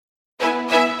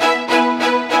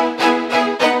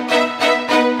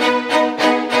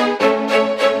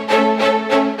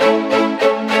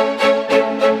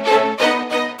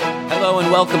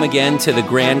Welcome again to the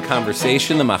Grand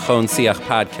Conversation, the Machon Siach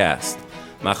podcast.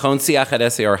 Machon Siach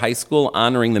at SAR High School,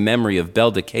 honoring the memory of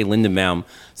Belda K. Lindenbaum,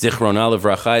 Zichrona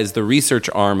Livracha, is the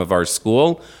research arm of our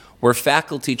school, where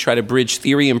faculty try to bridge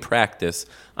theory and practice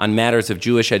on matters of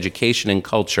Jewish education and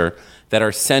culture that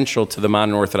are central to the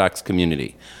modern Orthodox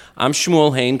community. I'm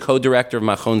Shmuel Hain, co-director of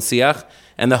Machon Siach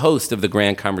and the host of the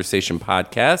Grand Conversation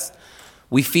podcast.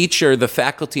 We feature the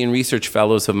faculty and research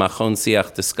fellows of Machon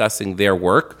Siach discussing their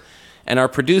work, and our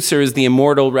producer is the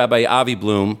immortal Rabbi Avi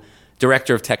Bloom,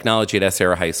 Director of Technology at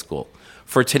SAR High School.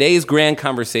 For today's Grand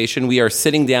Conversation, we are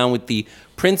sitting down with the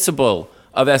principal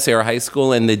of SAR High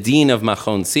School and the Dean of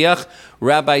Machon Siach,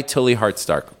 Rabbi Tully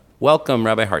Harcsztark. Welcome,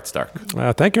 Rabbi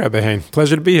Harcsztark. Thank you, Rabbi Hain.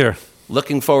 Pleasure to be here.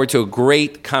 Looking forward to a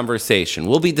great conversation.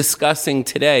 We'll be discussing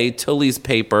today Tully's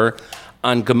paper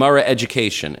on Gemara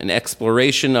education, an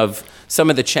exploration of some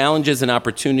of the challenges and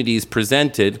opportunities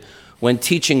presented when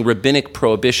teaching rabbinic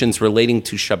prohibitions relating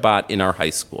to Shabbat in our high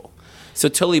school. So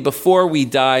Tully, before we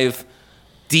dive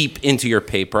deep into your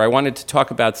paper, I wanted to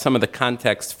talk about some of the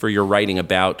context for your writing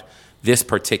about this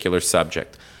particular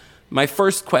subject. My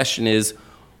first question is,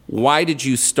 why did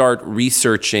you start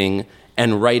researching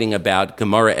and writing about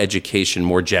Gemara education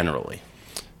more generally?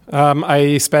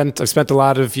 I've spent a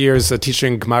lot of years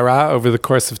teaching Gemara over the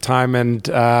course of time, and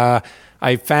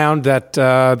I found that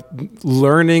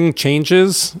learning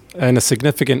changes in a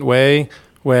significant way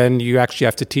when you actually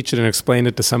have to teach it and explain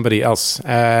it to somebody else.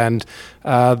 And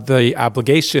the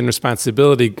obligation,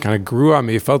 responsibility kind of grew on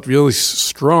me. It felt really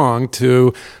strong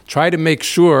to try to make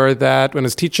sure that when I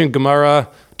was teaching Gemara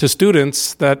to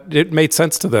students, that it made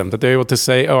sense to them, that they're able to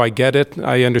say, oh, I get it,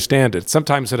 I understand it.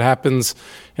 Sometimes what happens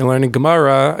in learning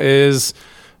Gemara is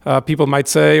people might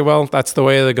say, well, that's the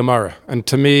way of the Gemara. And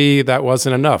to me, that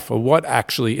wasn't enough. Well, what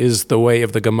actually is the way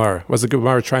of the Gemara? What's the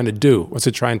Gemara trying to do? What's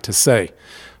it trying to say?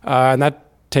 And that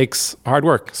takes hard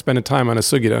work, spending time on a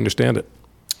sugya to understand it.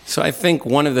 So I think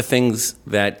one of the things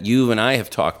that you and I have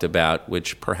talked about,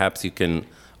 which perhaps you can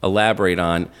elaborate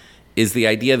on, is the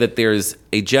idea that there's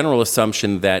a general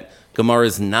assumption that Gemara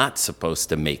is not supposed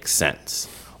to make sense,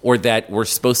 or that we're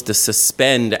supposed to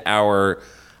suspend our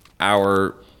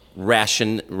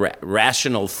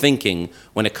rational thinking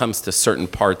when it comes to certain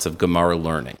parts of Gemara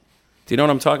learning. Do you know what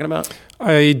I'm talking about?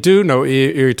 I do know what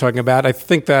you're talking about. I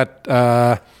think that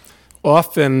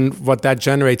often what that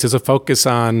generates is a focus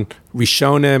on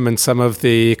Rishonim and some of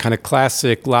the kind of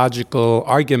classic logical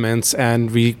arguments,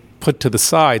 and we put to the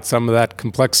side some of that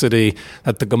complexity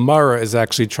that the Gemara is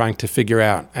actually trying to figure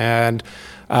out. And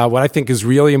what I think is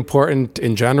really important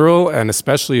in general, and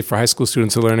especially for high school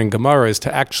students who are learning Gemara, is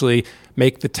to actually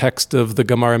make the text of the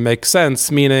Gemara make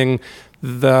sense, meaning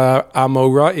the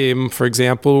Amoraim, for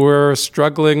example, were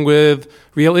struggling with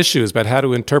real issues about how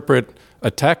to interpret a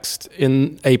text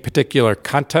in a particular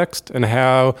context and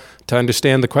how to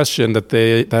understand the question that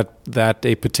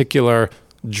a particular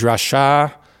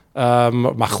drasha,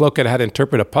 machloket, had to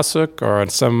interpret a pasuk or on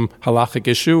some halachic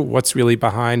issue. What's really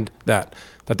behind that?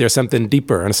 That there's something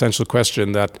deeper, an essential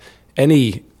question that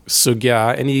any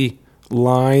sugya, any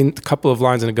line, couple of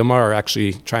lines in a Gemara are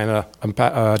actually trying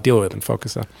to deal with and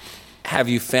focus on. Have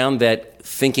you found that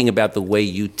thinking about the way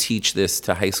you teach this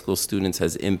to high school students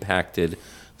has impacted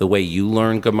the way you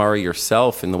learn Gemara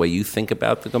yourself and the way you think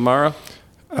about the Gemara?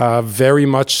 Very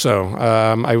much so.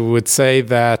 I would say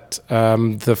that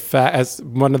as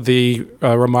one of the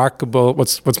remarkable,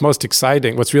 what's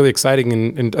really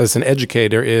exciting as an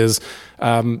educator is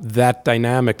that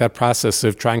dynamic, that process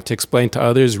of trying to explain to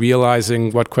others,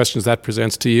 realizing what questions that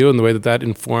presents to you, and the way that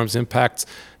informs, impacts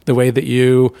the way that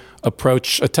you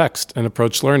approach a text and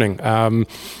approach learning.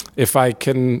 If I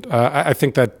can, I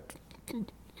think that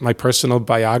my personal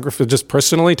biography, just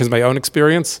personally, to my own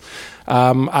experience,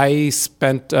 I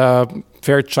spent a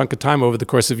fair chunk of time over the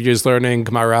course of years learning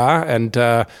Gemara and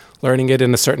learning it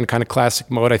in a certain kind of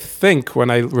classic mode. I think when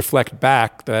I reflect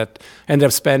back that I ended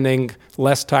up spending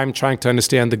less time trying to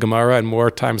understand the Gemara and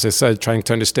more time, as I said, trying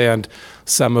to understand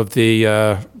some of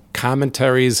the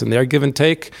commentaries and their give and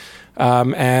take.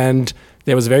 And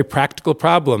there was a very practical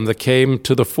problem that came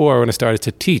to the fore when I started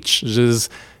to teach, which is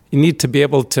you need to be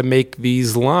able to make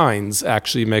these lines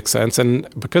actually make sense. And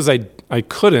because I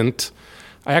couldn't,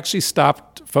 I actually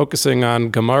stopped focusing on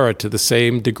Gemara to the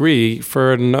same degree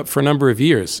for a number of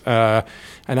years, and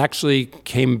actually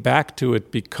came back to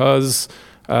it because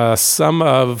some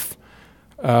of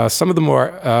the more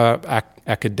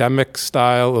academic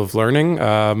style of learning,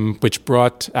 which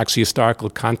brought actually historical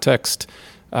context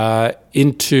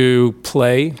into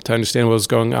play to understand what was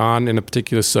going on in a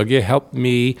particular sugya, helped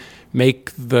me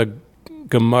make the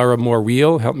Gemara more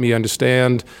real, helped me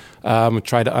understand,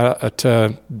 try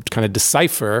to kind of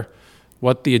decipher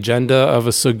what the agenda of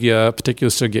a particular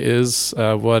sugya is,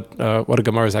 what a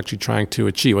Gemara is actually trying to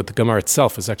achieve, what the Gemara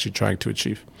itself is actually trying to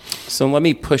achieve. So let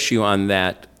me push you on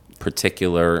that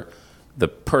particular, the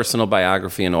personal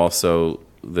biography and also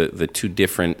the two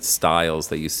different styles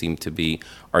that you seem to be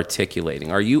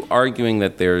articulating. Are you arguing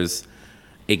that there's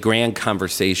a grand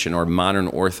conversation or modern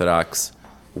Orthodox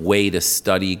way to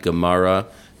study Gemara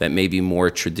that maybe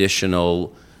more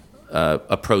traditional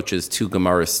approaches to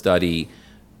Gemara study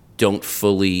don't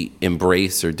fully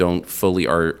embrace or don't fully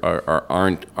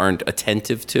aren't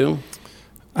attentive to?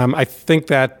 I think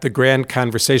that the grand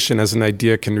conversation as an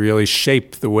idea can really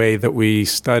shape the way that we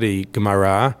study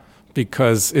Gemara,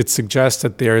 because it suggests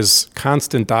that there's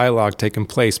constant dialogue taking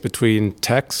place between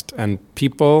text and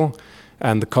people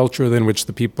and the culture in which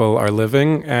the people are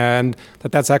living, and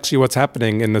that's actually what's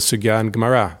happening in the sugya and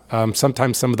Gemara.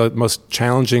 Sometimes some of the most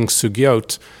challenging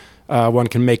sugyot, one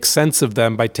can make sense of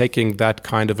them by taking that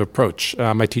kind of approach.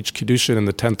 I teach Kiddushin in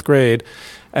the 10th grade,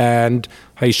 and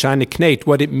Haishan Ikneit,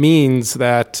 what it means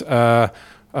that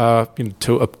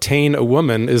to obtain a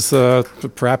woman is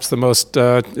perhaps the most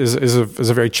is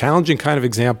a very challenging kind of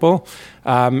example,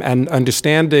 and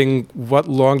understanding what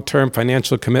long-term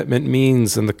financial commitment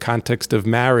means in the context of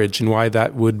marriage and why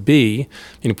that would be,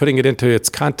 putting it into its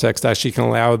context actually can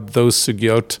allow those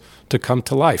sugyot to come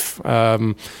to life.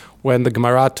 When the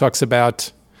Gemara talks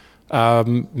about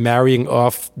marrying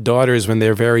off daughters when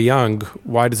they're very young,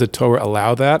 why does the Torah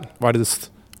allow that? Why does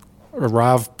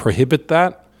Rav prohibit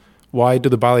that? Why do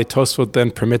the Baalei Tosfot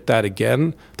then permit that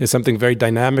again? There's something very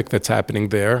dynamic that's happening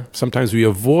there. Sometimes we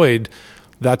avoid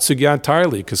that sugya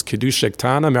entirely because Kiddush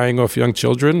Shektana, marrying off young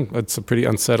children, that's a pretty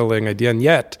unsettling idea. And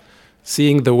yet,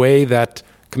 seeing the way that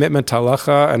commitment to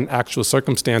halacha and actual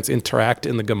circumstance interact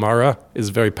in the Gemara is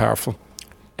very powerful.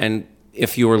 And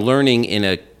if you were learning in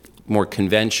a more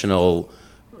conventional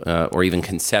or even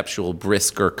conceptual,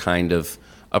 brisker kind of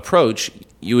approach,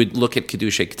 you would look at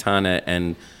Kiddush Ketana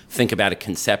and think about it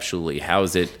conceptually. How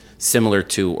is it similar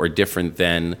to or different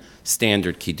than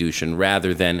standard Kiddushin,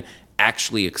 rather than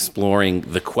actually exploring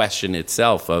the question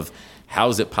itself of how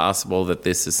is it possible that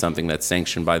this is something that's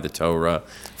sanctioned by the Torah,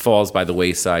 falls by the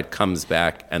wayside, comes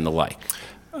back, and the like?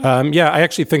 I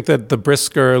actually think that the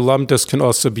brisker lumdus can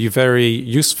also be very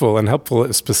useful and helpful,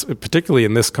 particularly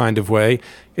in this kind of way.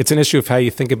 It's an issue of how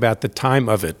you think about the time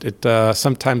of it.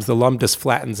 Sometimes the lumdus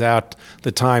flattens out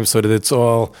the time so that it's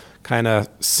all kind of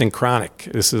synchronic.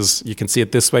 You can see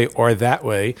it this way or that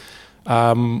way.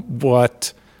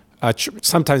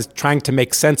 Sometimes trying to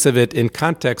make sense of it in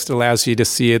context allows you to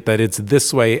see it that it's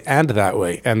this way and that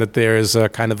way, and that there is a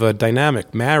kind of a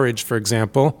dynamic. Marriage, for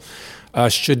example,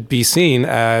 should be seen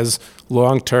as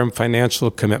long-term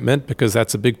financial commitment, because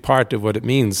that's a big part of what it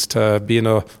means to be in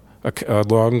a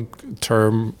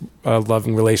long-term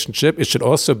loving relationship. It should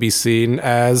also be seen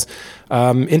as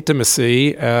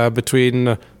intimacy between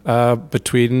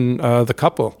the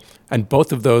couple. And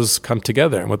both of those come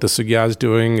together. And what the sugya is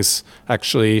doing is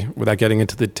actually, without getting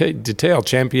into the detail,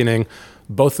 championing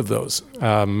both of those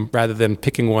rather than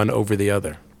picking one over the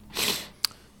other.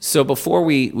 So before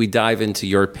we dive into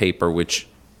your paper, which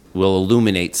will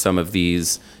illuminate some of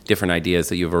these different ideas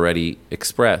that you've already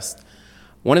expressed,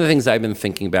 one of the things I've been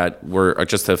thinking about are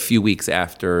just a few weeks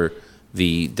after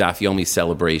the Daf Yomi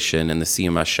celebration and the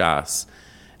Siyum HaShas,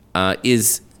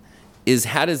 is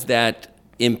how does that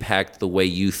impact the way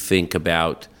you think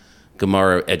about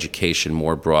Gemara education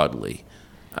more broadly?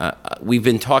 We've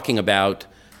been talking about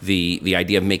the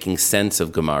idea of making sense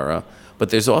of Gemara, but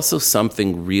there's also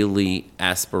something really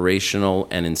aspirational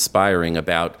and inspiring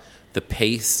about the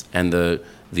pace and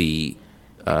the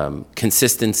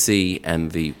consistency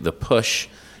and the push,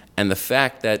 and the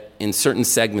fact that in certain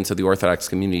segments of the Orthodox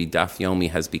community, Daf Yomi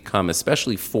has become,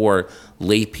 especially for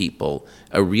lay people,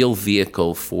 a real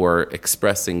vehicle for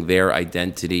expressing their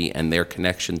identity and their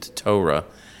connection to Torah.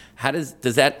 How does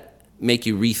that make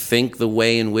you rethink the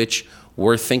way in which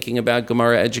we're thinking about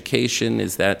Gemara education?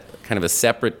 Is that kind of a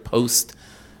separate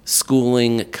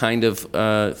post-schooling kind of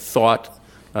thought?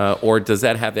 Or does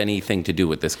that have anything to do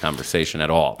with this conversation at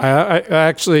all?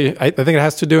 I think it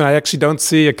has to do, and I actually don't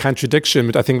see a contradiction,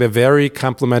 but I think they're very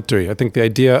complementary. I think the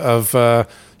idea of the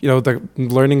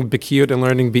learning Bikiyut and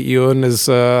learning Bi'iyun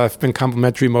have been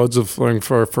complementary modes of learning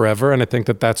for forever, and I think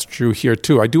that that's true here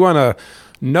too. I do want to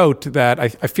note that I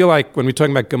feel like when we're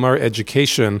talking about Gemara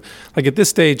education, like at this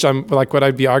stage, what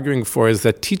I'd be arguing for is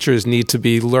that teachers need to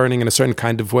be learning in a certain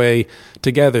kind of way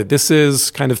together. This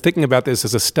is kind of thinking about this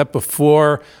as a step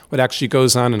before what actually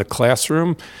goes on in a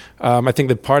classroom. I think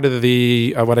that part of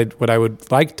the what I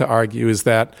would like to argue is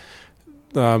that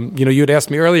you had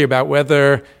asked me earlier about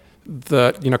whether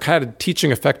kind of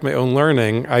teaching affect my own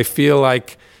learning, I feel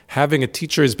like having a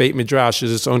teacher's Beit Midrash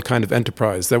is its own kind of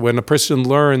enterprise. That when a person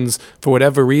learns, for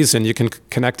whatever reason, you can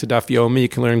connect to Daf Yomi, you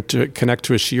can learn to connect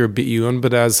to a Shir B'iyun,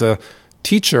 but as a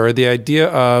teacher, the idea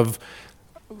of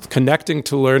connecting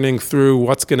to learning through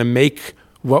what's going to make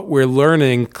what we're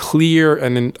learning clear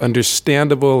and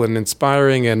understandable and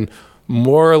inspiring and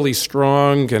morally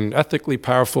strong and ethically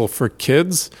powerful for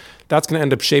kids, that's going to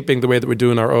end up shaping the way that we're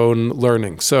doing our own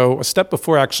learning. So a step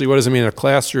before actually what does it mean in a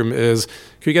classroom is,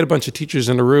 can we get a bunch of teachers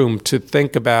in a room to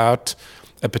think about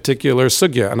a particular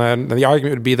sugya? And the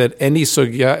argument would be that any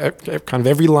sugya, kind of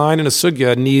every line in a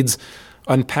sugya needs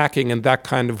unpacking in that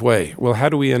kind of way. Well, how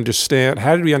did we understand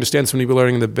this when we were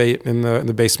learning in the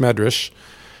base medrash?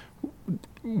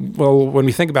 Well, when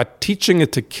we think about teaching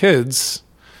it to kids,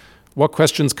 what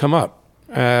questions come up?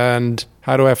 And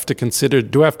how do I have to consider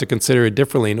it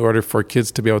differently in order for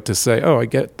kids to be able to say, oh, I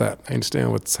get that. I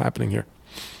understand what's happening here.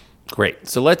 Great.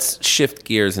 So let's shift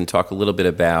gears and talk a little bit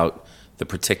about the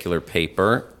particular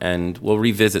paper, and we'll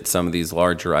revisit some of these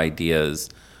larger ideas.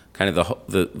 Kind of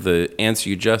the answer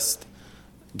you just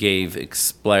gave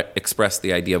expressed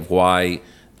the idea of why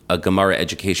a Gemara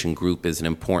education group is an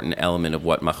important element of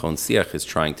what Machon Siach is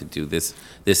trying to do. This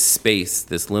space,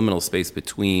 this liminal space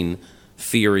between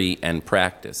theory and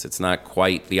practice. It's not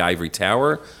quite the ivory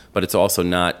tower, but it's also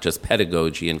not just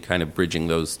pedagogy, and kind of bridging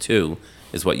those two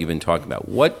is what you've been talking about.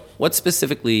 What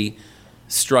specifically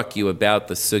struck you about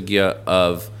the sugya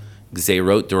of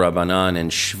Gzeirot D'Rabanan and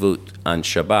Shevut on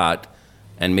Shabbat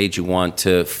and made you want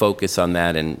to focus on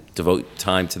that and devote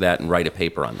time to that and write a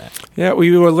paper on that? Yeah,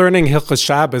 we were learning Hilchos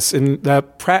Shabbos, and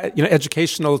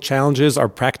educational challenges are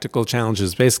practical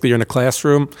challenges. Basically, you're in a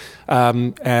classroom,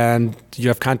 and you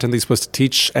have content that you're supposed to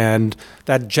teach, and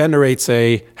that generates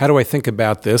how do I think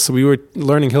about this? So we were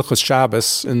learning Hilchos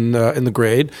Shabbos in the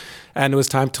grade, and it was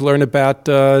time to learn about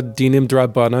Dinim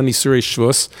D'Rabbanan, Isurei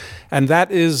Shvus, and that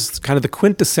is kind of the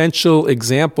quintessential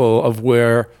example of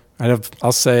where,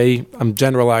 I'll say, I'm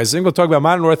generalizing. We'll talk about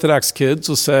modern Orthodox kids.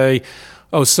 We'll say,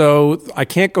 oh, so I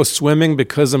can't go swimming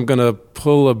because I'm going to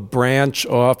pull a branch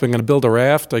off. I'm going to build a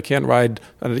raft. I can't ride,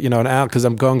 an owl because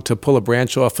I'm going to pull a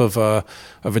branch off of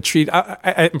a tree.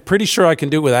 I'm pretty sure I can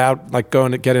do it without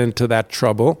going to get into that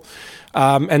trouble.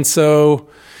 And so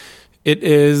it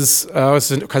is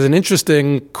an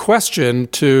interesting question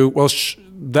to,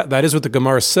 that is what the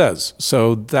Gemara says.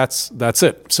 So that's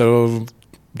it. So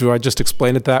do I just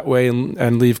explain it that way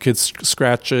and leave kids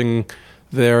scratching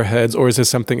their heads, or is there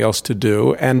something else to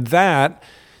do? And that,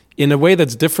 in a way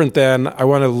that's different than I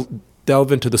want to delve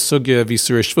into the sugya of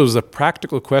Isurei Shvus, was a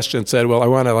practical question. Said, well, I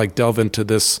want to delve into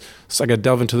this, so I got to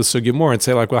delve into the sugya more and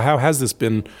say, well, how has this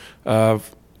been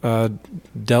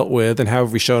dealt with, and how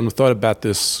have we thought about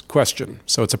this question?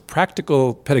 So it's a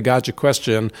practical pedagogic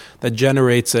question that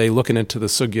generates a looking into the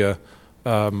sugya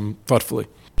thoughtfully.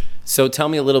 So tell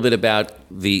me a little bit about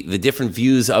the different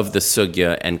views of the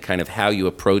sugya and kind of how you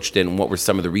approached it, and what were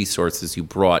some of the resources you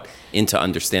brought into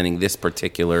understanding this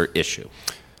particular issue.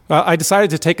 I decided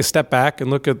to take a step back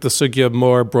and look at the sugya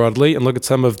more broadly and look at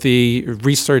some of the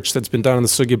research that's been done on the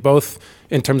sugya, both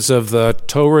in terms of the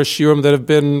Torah shiurim that have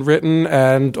been written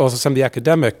and also some of the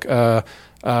academic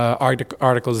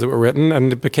articles that were written.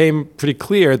 And it became pretty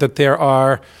clear that there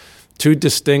are two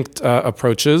distinct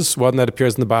approaches, one that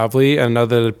appears in the Bavli and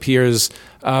another that appears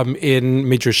in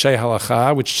Midrashei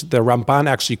Halacha, which the Ramban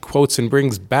actually quotes and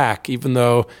brings back, even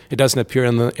though it doesn't appear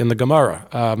in the Gemara.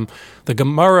 The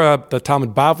Gemara, the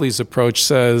Talmud Bavli's approach,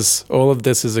 says all of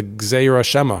this is a Gzeira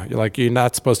Shema. You're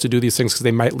not supposed to do these things because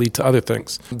they might lead to other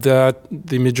things. The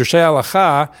Midrashei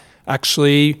Halacha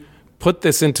actually put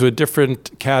this into a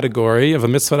different category of a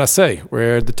mitzvah aseh,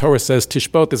 where the Torah says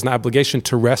tishbot, there's an obligation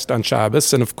to rest on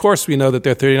Shabbos. And of course, we know that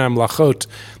there are 39 melachot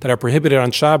that are prohibited on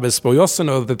Shabbos, but we also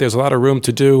know that there's a lot of room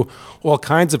to do all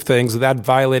kinds of things without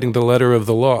violating the letter of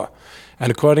the law.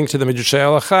 And according to the Midrashei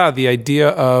Halacha, the idea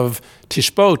of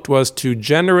tishbot was to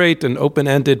generate an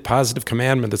open-ended positive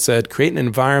commandment that said, create an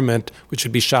environment which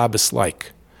would be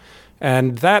Shabbos-like.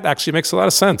 And that actually makes a lot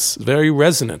of sense. It's very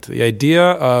resonant. The idea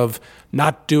of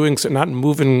not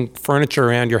moving furniture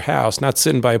around your house, not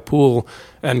sitting by a pool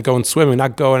and going swimming,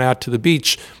 not going out to the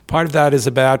beach. Part of that is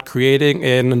about creating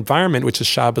an environment which is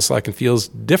Shabbos-like and feels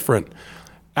different.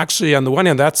 Actually, on the one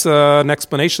hand, that's an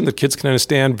explanation that kids can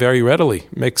understand very readily.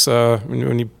 Makes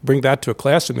when you bring that to a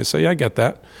classroom, they say, yeah, I get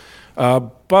that.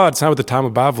 But it's not what the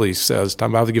Talmud Bavli says.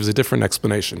 Talmud Bavli gives a different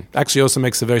explanation. Actually, also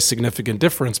makes a very significant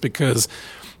difference because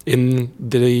in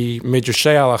the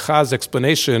Medrashei Halakha's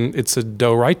explanation, it's a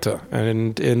doraita,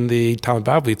 and in the Talmud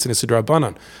Bavli, it's an Issur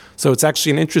D'Rabbanan. So it's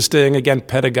actually an interesting, again,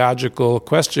 pedagogical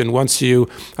question once you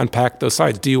unpack those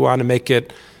sides. Do you want to make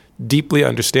it deeply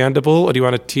understandable, or do you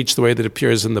want to teach the way that it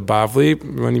appears in the Bavli?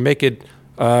 When you make it,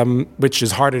 which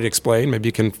is harder to explain, maybe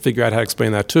you can figure out how to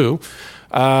explain that too,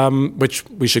 which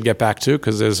we should get back to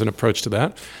because there's an approach to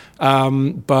that.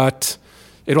 But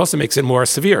it also makes it more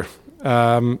severe.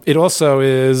 It also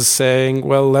is saying,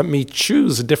 well, let me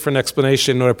choose a different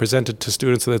explanation in order to present it to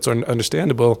students so that it's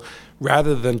understandable,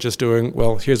 rather than just doing,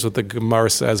 well, here's what the Gemara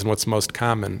says and what's most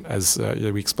common, as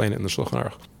we explain it in the Shulchan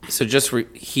Aruch. So just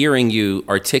hearing you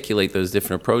articulate those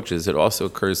different approaches, it also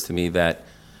occurs to me that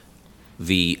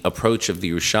the approach of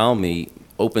the Yerushalmi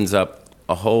opens up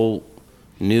a whole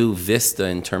new vista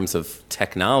in terms of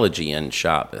technology and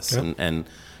Shabbos, and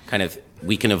kind of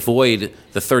we can avoid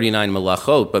the 39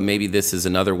 malachot, but maybe this is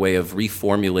another way of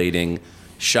reformulating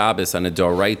Shabbos on a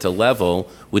doraita level,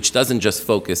 which doesn't just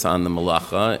focus on the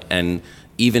malacha, and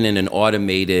even in an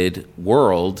automated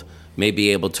world, may be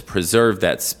able to preserve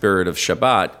that spirit of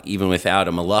Shabbat even without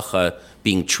a malacha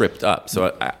being tripped up.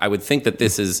 So I would think that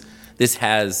this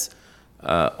has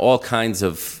all kinds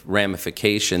of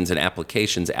ramifications and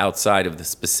applications outside of the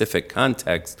specific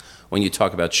context when you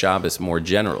talk about Shabbos more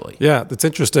generally. Yeah, that's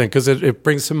interesting because it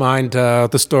brings to mind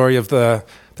the story of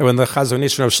when the Chazon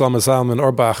Ish of Shlomo Zalman and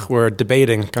Auerbach were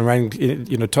debating and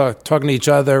writing, talking to each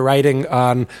other, writing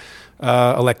on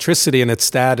electricity and its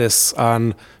status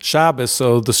on Shabbos.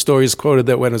 So the story is quoted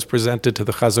that when it was presented to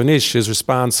the Chazon Ish, his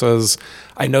response was,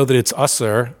 "I know that it's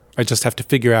usser. I just have to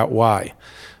figure out why."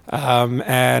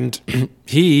 And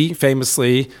he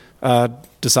famously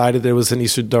decided there was an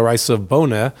Issur D'Oraisa of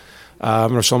Bona.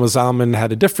 Rav Shlomo Zalman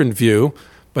had a different view,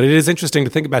 but it is interesting to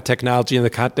think about technology in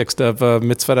the context of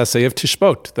mitzvah aseh of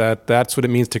tishbot, that's what it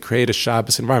means to create a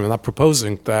Shabbos environment. I'm not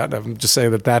proposing that. I'm just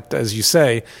saying that, as you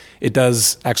say, it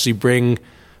does actually bring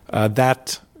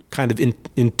that kind of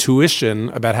intuition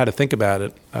about how to think about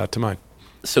it to mind.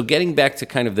 So getting back to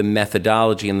kind of the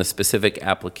methodology and the specific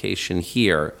application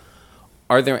here,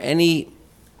 are there any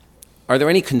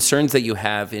concerns that you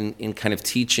have in kind of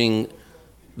teaching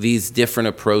these different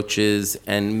approaches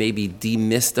and maybe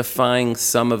demystifying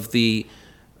some of the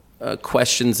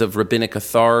questions of rabbinic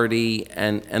authority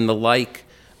and the like?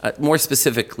 More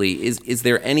specifically, is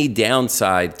there any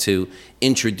downside to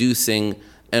introducing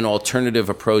an alternative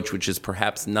approach which is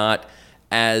perhaps not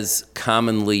as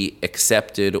commonly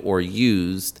accepted or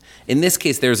used? In this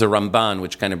case, there's a Ramban,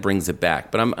 which kind of brings it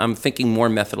back. But I'm thinking more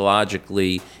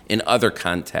methodologically in other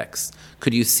contexts.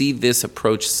 Could you see this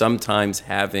approach sometimes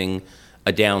having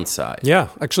a downside? Yeah,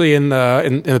 actually, in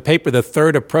the paper, the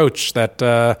third approach that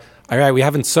we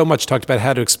haven't so much talked about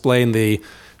how to explain the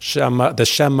Shema, the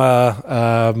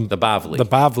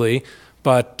Bavli,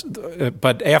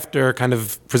 but after kind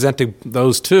of presenting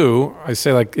those two, I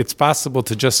say it's possible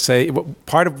to just say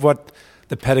part of what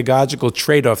the pedagogical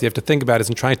trade-off you have to think about is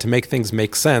in trying to make things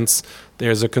make sense.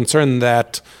 There's a concern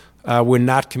that we're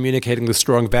not communicating the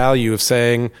strong value of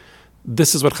saying,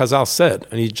 this is what Chazal said,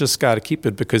 and you just got to keep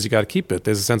it because you got to keep it.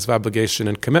 There's a sense of obligation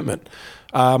and commitment.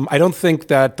 I don't think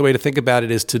that the way to think about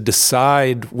it is to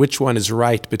decide which one is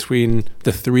right between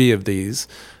the three of these.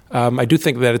 I do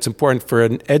think that it's important for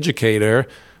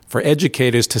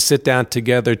educators to sit down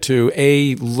together to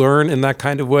learn in that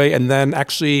kind of way, and then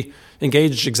actually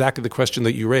engage exactly the question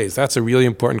that you raised. That's a really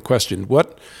important question.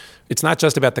 It's not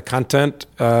just about the content.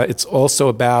 It's also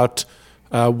about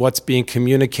what's being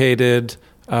communicated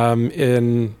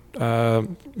in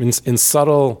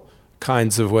subtle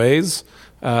kinds of ways,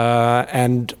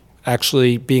 and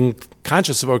actually being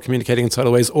conscious of what we're communicating in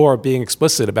subtle ways, or being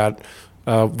explicit about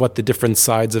what the different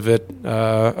sides of it,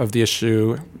 of the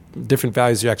issue, different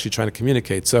values you're actually trying to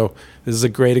communicate. So this is a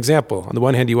great example. On the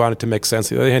one hand, you want it to make sense.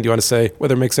 On the other hand, you want to say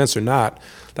whether it makes sense or not.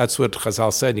 That's what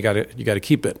Chazal said. You got to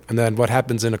keep it. And then what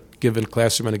happens in a given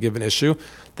classroom and a given issue?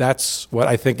 That's what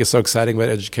I think is so exciting about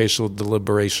educational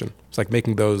deliberation. It's like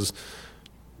making those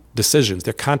decisions.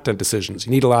 They're content decisions.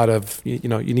 You need a lot of you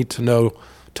need to know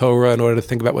Torah in order to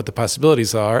think about what the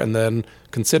possibilities are, and then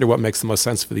consider what makes the most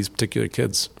sense for these particular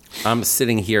kids. I'm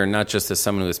sitting here not just as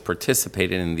someone who has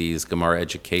participated in these Gemara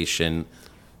education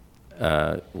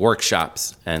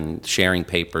workshops and sharing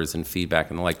papers and feedback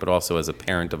and the like, but also as a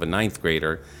parent of a ninth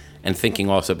grader, and thinking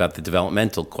also about the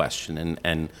developmental question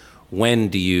and when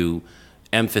do you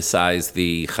emphasize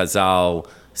the Chazal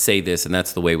say this and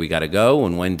that's the way we got to go,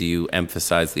 and when do you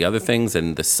emphasize the other things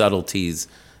and the subtleties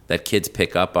that kids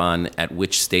pick up on at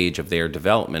which stage of their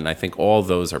development. I think all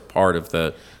those are part of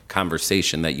the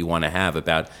conversation that you want to have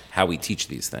about how we teach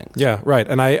these things. Yeah, right.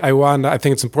 And I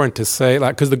think it's important to say,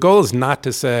 because the goal is not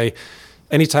to say,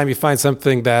 anytime you find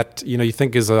something that you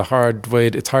think is a hard way,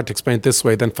 it's hard to explain it this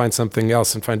way, then find something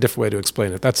else and find a different way to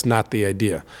explain it. That's not the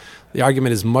idea. The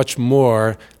argument is much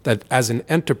more that as an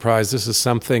enterprise, this is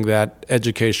something that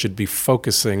educators should be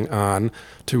focusing on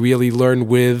to really learn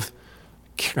with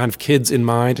kind of kids in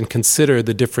mind and consider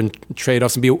the different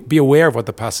trade-offs and be aware of what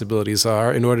the possibilities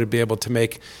are in order to be able to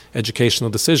make educational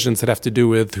decisions that have to do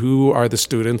with who are the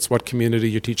students, what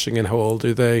community you're teaching, and how old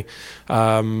are they,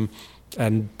 and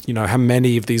how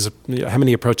many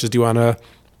approaches do you want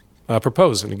to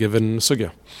propose in a given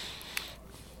sugya.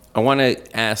 I want to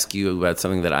ask you about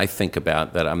something that I think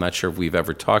about that I'm not sure if we've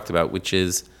ever talked about, which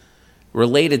is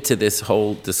related to this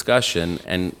whole discussion.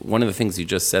 And one of the things you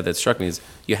just said that struck me is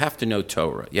you have to know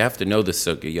Torah. You have to know the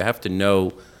sugya. You have to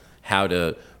know how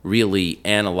to really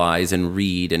analyze and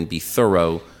read and be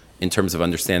thorough in terms of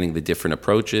understanding the different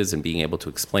approaches and being able to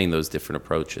explain those different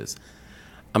approaches.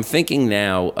 I'm thinking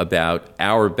now about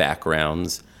our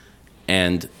backgrounds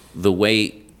and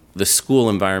the school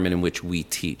environment in which we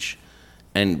teach.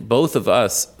 And both of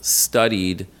us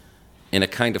studied in a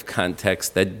kind of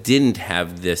context that didn't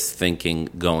have this thinking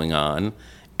going on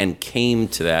and came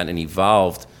to that and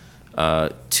evolved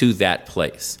to that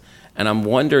place. And I'm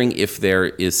wondering if there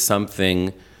is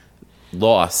something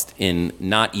lost in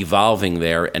not evolving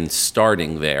there and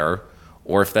starting there,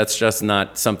 or if that's just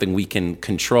not something we can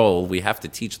control. We have to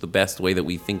teach the best way that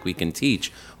we think we can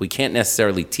teach. We can't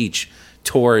necessarily teach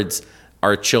towards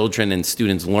our children and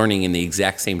students learning in the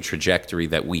exact same trajectory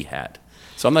that we had.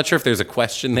 So I'm not sure if there's a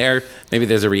question there. Maybe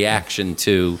there's a reaction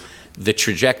to the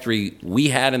trajectory we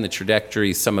had and the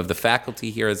trajectory some of the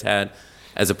faculty here has had,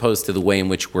 as opposed to the way in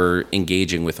which we're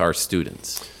engaging with our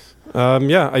students. I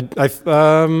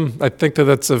think that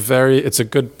it's a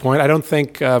good point. I don't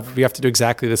think we have to do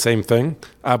exactly the same thing,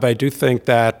 but I do think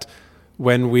that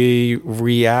when we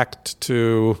react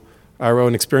to our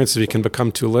own experiences, we can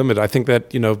become too limited. I think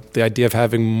that the idea of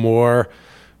having more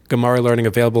Gemara learning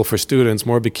available for students,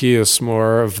 more Bikiyos,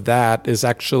 more of that, is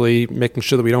actually making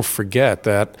sure that we don't forget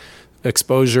that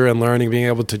exposure and learning, being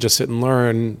able to just sit and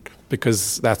learn,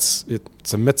 because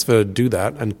it's a mitzvah to do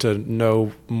that and to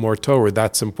know more Torah.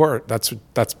 That's important. That's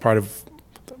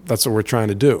what we're trying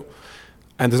to do.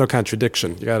 And there's no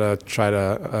contradiction. You got to try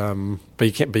to, but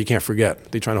you can't forget.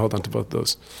 You're trying to hold on to both of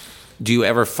those. Do you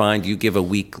ever find you give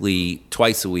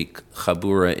twice a week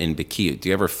chabura in Bikiyut? Do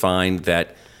you ever find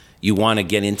that you want to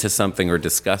get into something or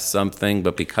discuss something,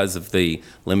 but because of the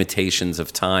limitations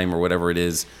of time or whatever it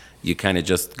is, you kind of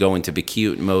just go into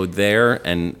Bikiyut mode there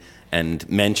and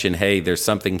mention, hey, there's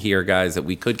something here, guys, that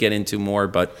we could get into more,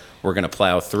 but we're going to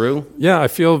plow through? Yeah, I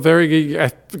feel very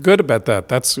good about that.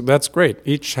 That's great.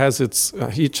 Each has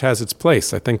its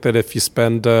place. I think that if you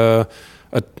spend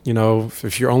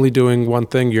if you're only doing one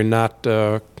thing, you're not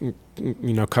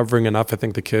covering enough. I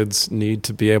think the kids need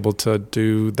to be able to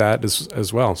do that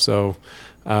as well. So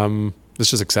it's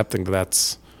just accepting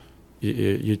that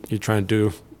you're trying to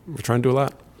do. We're trying to do a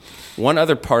lot. One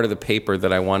other part of the paper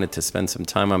that I wanted to spend some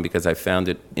time on, because I found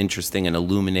it interesting and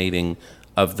illuminating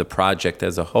of the project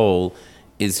as a whole,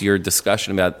 is your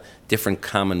discussion about different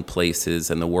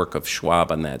commonplaces and the work of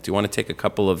Schwab on that. Do you want to take a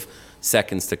couple of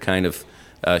seconds to kind of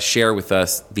share with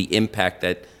us the impact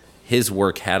that his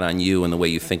work had on you and the way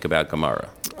you think about Gemara?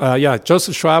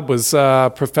 Joseph Schwab was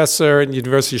a professor at the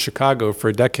University of Chicago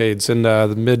for decades in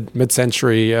the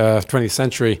mid-century, 20th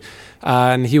century.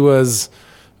 And he was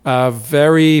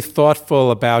very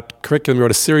thoughtful about curriculum. He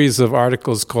wrote a series of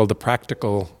articles called The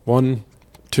Practical 1,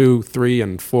 2, 3,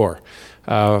 and 4.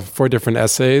 4 different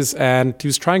essays. And he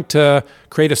was trying to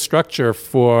create a structure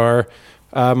for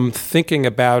thinking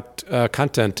about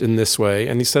content in this way.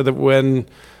 And he said that when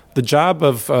the job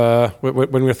of, when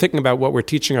we're thinking about what we're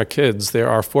teaching our kids, there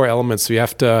are 4 elements we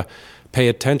have to pay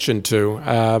attention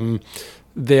to.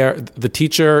 The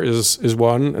teacher is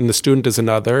one, and the student is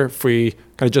another. If we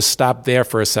kind of just stop there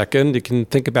for a second, you can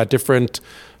think about different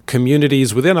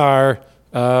communities within our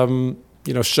Shomer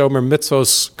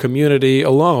Mitzvos community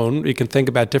alone. You can think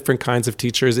about different kinds of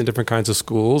teachers in different kinds of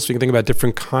schools. You can think about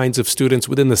different kinds of students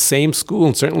within the same school,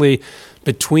 and certainly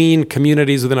between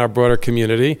communities within our broader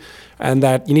community. And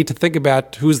that you need to think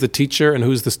about who's the teacher and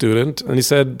who's the student. And he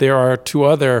said there are 2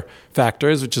 other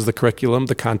factors, which is the curriculum,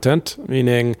 the content,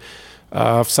 meaning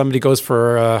If somebody goes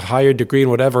for a higher degree in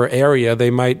whatever area,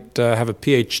 they might have a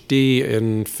PhD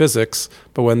in physics,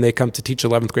 but when they come to teach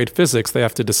 11th grade physics, they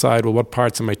have to decide, well, what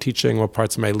parts am I teaching, what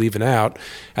parts am I leaving out,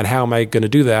 and how am I going to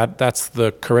do that? That's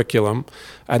the curriculum.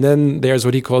 And then there's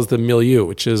what he calls the milieu,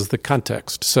 which is the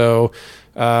context. So,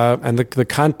 and the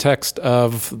context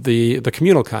of the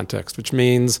communal context, which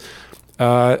means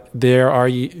there are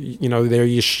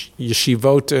yeshivot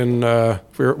in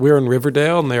we're in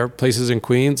Riverdale, and there are places in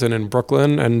Queens and in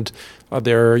Brooklyn, and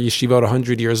there are yeshivot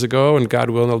 100 years ago, and God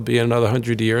willing, there'll be another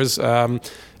 100 years,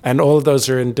 and all of those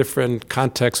are in different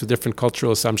contexts with different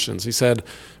cultural assumptions. He said,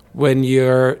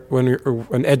 the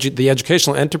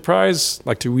educational enterprise,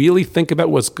 like to really think about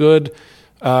what's good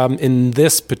in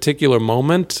this particular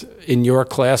moment in your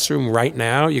classroom right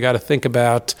now, you got to think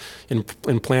about in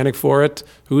planning for it,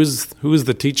 who's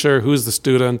the teacher, who's the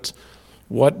student,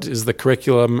 what is the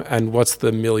curriculum, and what's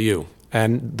the milieu.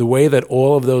 And the way that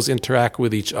all of those interact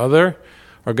with each other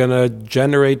are going to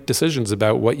generate decisions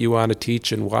about what you want to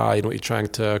teach and why and what you're trying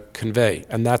to convey.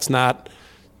 And that's not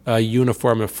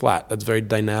uniform and flat. That's very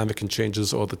dynamic and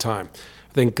changes all the time.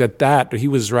 I think that he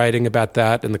was writing about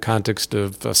that in the context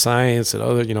of science and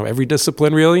other, every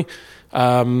discipline really.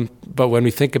 But when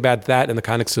we think about that in the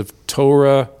context of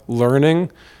Torah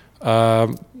learning,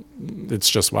 it's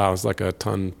just, wow, it's like a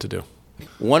ton to do.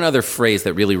 One other phrase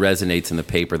that really resonates in the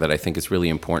paper that I think is really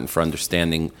important for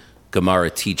understanding Gemara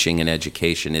teaching and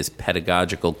education is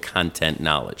pedagogical content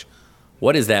knowledge.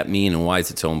 What does that mean, and why is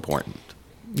it so important?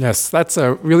 Yes, that's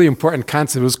a really important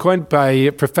concept. It was coined by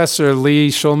Professor Lee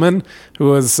Shulman, who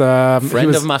was... Friend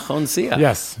of Machon Siach.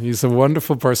 Yes, he's a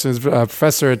wonderful person. He's a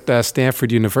professor at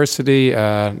Stanford University,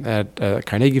 at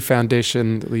Carnegie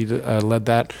Foundation, led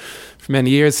that for many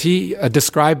years. He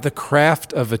described the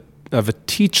craft of a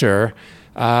teacher,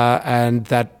 and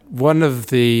that one of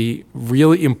the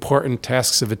really important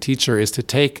tasks of a teacher is to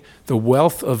take the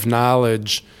wealth of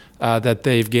knowledge that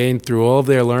they've gained through all of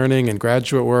their learning and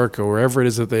graduate work or wherever it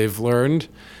is that they've learned,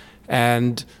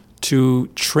 and to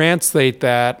translate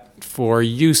that for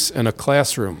use in a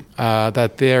classroom,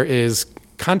 that there is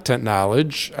content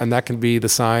knowledge, and that can be the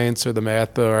science or the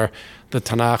math or the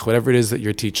Tanakh, whatever it is that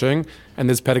you're teaching, and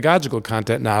there's pedagogical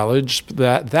content knowledge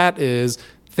that is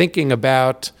thinking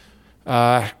about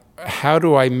how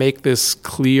do I make this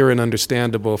clear and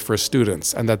understandable for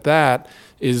students, and that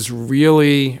is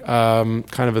really kind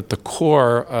of at the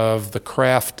core of the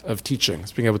craft of teaching.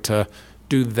 It's being able to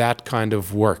do that kind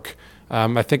of work.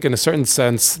 I think in a certain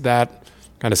sense that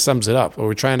kind of sums it up. What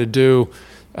we're trying to do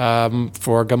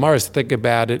for Gemara is to think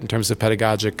about it in terms of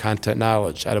pedagogic content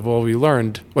knowledge. Out of all we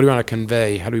learned, what do we want to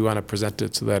convey? How do we want to present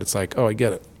it so that it's like, oh, I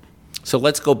get it. So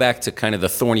let's go back to kind of the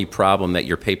thorny problem that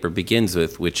your paper begins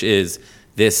with, which is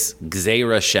this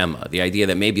Gzeira Shema, the idea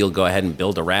that maybe you'll go ahead and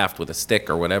build a raft with a stick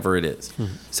or whatever it is.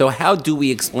 Mm-hmm. So how do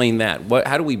we explain that?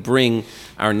 How do we bring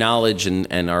our knowledge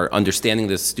and our understanding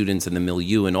of the students and the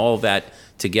milieu and all of that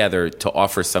together to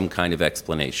offer some kind of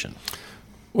explanation?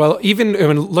 Well, even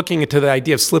when looking into the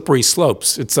idea of slippery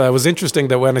slopes, it was interesting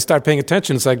that when I started paying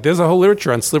attention, it's like there's a whole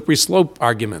literature on slippery slope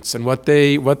arguments and what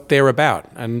they're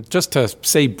about. And just to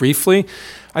say briefly,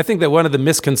 I think that one of the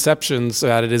misconceptions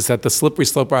about it is that the slippery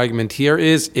slope argument here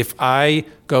is if I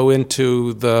go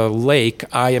into the lake,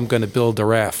 I am going to build a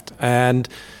raft. And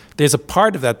there's a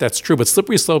part of that that's true, but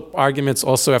slippery slope arguments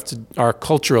also are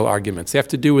cultural arguments. They have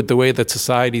to do with the way that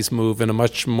societies move in a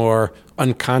much more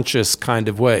unconscious kind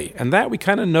of way. And that we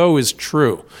kind of know is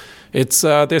true. There's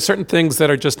certain things that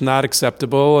are just not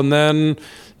acceptable, and then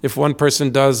if one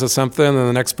person does something and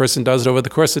the next person does it over the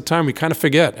course of time, we kind of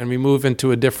forget and we move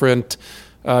into a different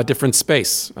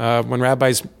space. When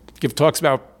rabbis give talks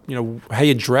about how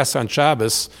you dress on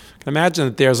Shabbos, you can imagine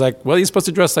that there's like, well, you're supposed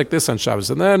to dress like this on Shabbos,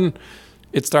 and then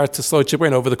it starts to slow chip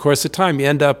in over the course of time. You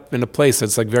end up in a place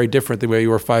that's like very different than where you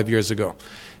were 5 years ago.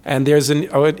 And there's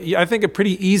I think a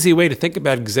pretty easy way to think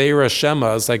about Gzeira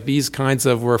Shema is like these kinds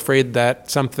of, we're afraid that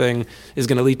something is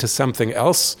going to lead to something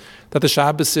else. That the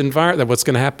Shabbos environment, that what's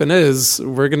going to happen is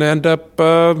we're going to end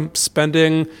up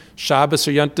spending Shabbos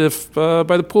or Yontif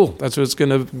by the pool. That's what it's going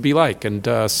to be like. And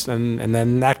then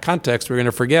in that context, we're going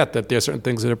to forget that there are certain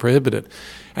things that are prohibited.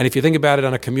 And if you think about it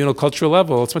on a communal cultural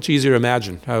level, it's much easier to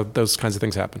imagine how those kinds of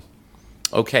things happen.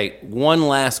 Okay, one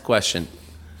last question.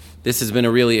 This has been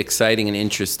a really exciting and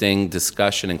interesting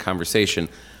discussion and conversation.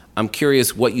 I'm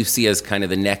curious what you see as kind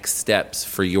of the next steps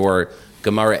for your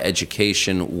Gemara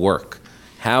education work.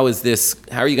 How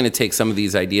are you going to take some of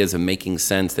these ideas of making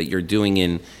sense that you're doing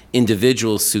in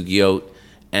individual sugyot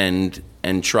and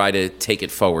and try to take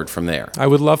it forward from there. I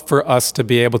would love for us to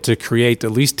be able to create,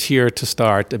 at least here to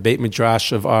start, a Beit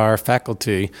Midrash of our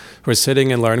faculty who are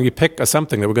sitting and learning. We pick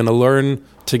something that we're going to learn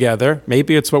together.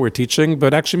 Maybe it's what we're teaching,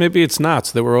 but actually maybe it's not,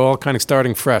 so that we're all kind of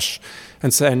starting fresh.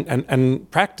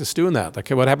 And practice doing that. Like,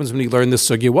 what happens when you learn this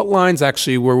sugya? What lines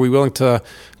actually were we willing to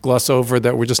gloss over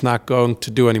that we're just not going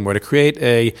to do anymore? To create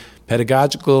a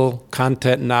pedagogical,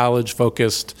 content,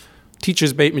 knowledge-focused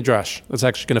teacher's Beit Midrash that's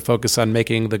actually going to focus on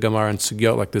making the Gemara and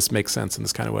Sugyot like this make sense in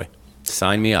this kind of way.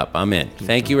 Sign me up. I'm in.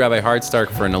 Thank you, Rabbi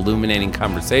Harcsztark, for an illuminating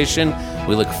conversation.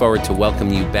 We look forward to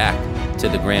welcoming you back to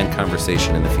the grand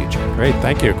conversation in the future. Great.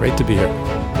 Thank you. Great to be here.